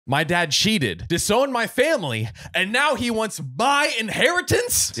My dad cheated, disowned my family, and now he wants my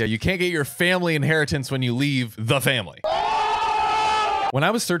inheritance? Yeah, you can't get your family inheritance when you leave the family. When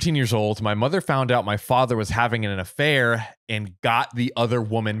I was 13 years old, my mother found out my father was having an affair and got the other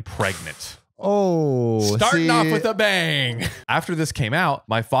woman pregnant. Oh, starting off with a bang. After this came out,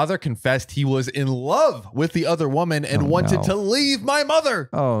 my father confessed he was in love with the other woman and wanted to leave my mother.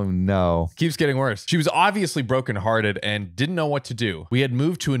 Oh no. Keeps getting worse. She was obviously brokenhearted and didn't know what to do. We had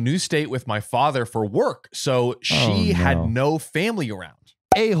moved to a new state with my father for work, so she had no family around.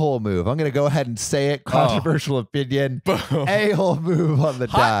 A-hole move. I'm going to go ahead and say it. Controversial opinion. Boom. A-hole move on the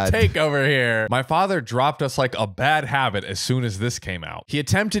Hot dad. take over here. My father dropped us like a bad habit as soon as this came out. He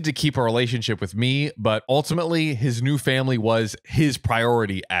attempted to keep a relationship with me, but ultimately his new family was his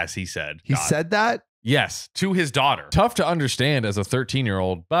priority, as he said. He said that? Yes, to his daughter. Tough to understand as a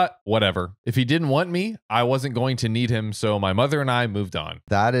 13-year-old, but whatever. If he didn't want me, I wasn't going to need him, so my mother and I moved on.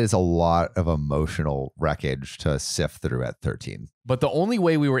 That is a lot of emotional wreckage to sift through at 13. But the only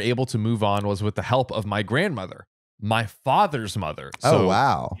way we were able to move on was with the help of my grandmother, my father's mother. So, oh,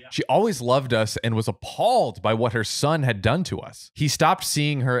 wow. She always loved us and was appalled by what her son had done to us. He stopped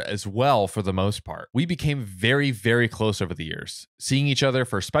seeing her as well for the most part. We became very, very close over the years, seeing each other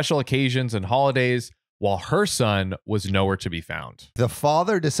for special occasions and holidays, while her son was nowhere to be found. The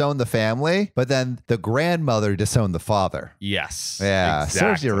father disowned the family, but then the grandmother disowned the father. Yes. Yeah, exactly.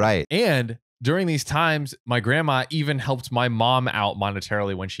 serves you right. And during these times, my grandma even helped my mom out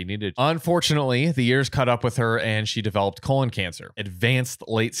monetarily when she needed. Unfortunately, the years caught up with her and she developed colon cancer, advanced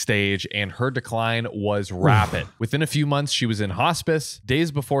late stage, and her decline was rapid. Within a few months, she was in hospice.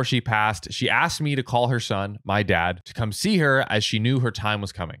 Days before she passed, she asked me to call her son, my dad, to come see her as she knew her time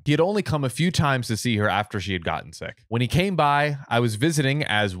was coming. He had only come a few times to see her after she had gotten sick. When he came by, I was visiting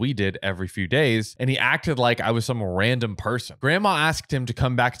as we did every few days, and he acted like I was some random person. Grandma asked him to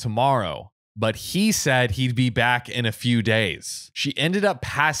come back tomorrow, but he said he'd be back in a few days. She ended up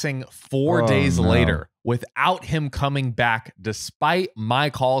passing 4 days later without him coming back, despite my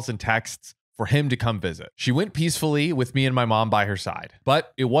calls and texts for him to come visit. She went peacefully with me and my mom by her side,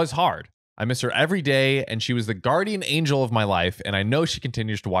 but it was hard. I miss her every day, and she was the guardian angel of my life, and I know she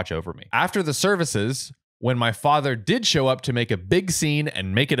continues to watch over me. After the services, when my father did show up to make a big scene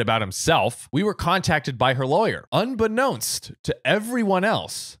and make it about himself, we were contacted by her lawyer. Unbeknownst to everyone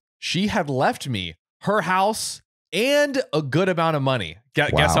else, she had left me her house and a good amount of money.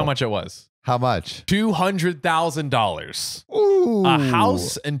 Guess how much it was? How much? $200,000. Ooh. A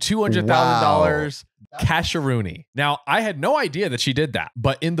house and $200,000 casheroony. Now, I had no idea that she did that,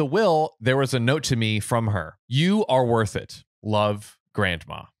 but in the will, there was a note to me from her. You are worth it. Love,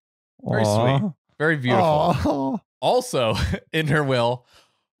 Grandma. Very sweet. Very beautiful. Aww. Also, in her will,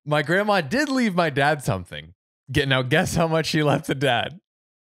 my grandma did leave my dad something. Now, guess how much she left the dad?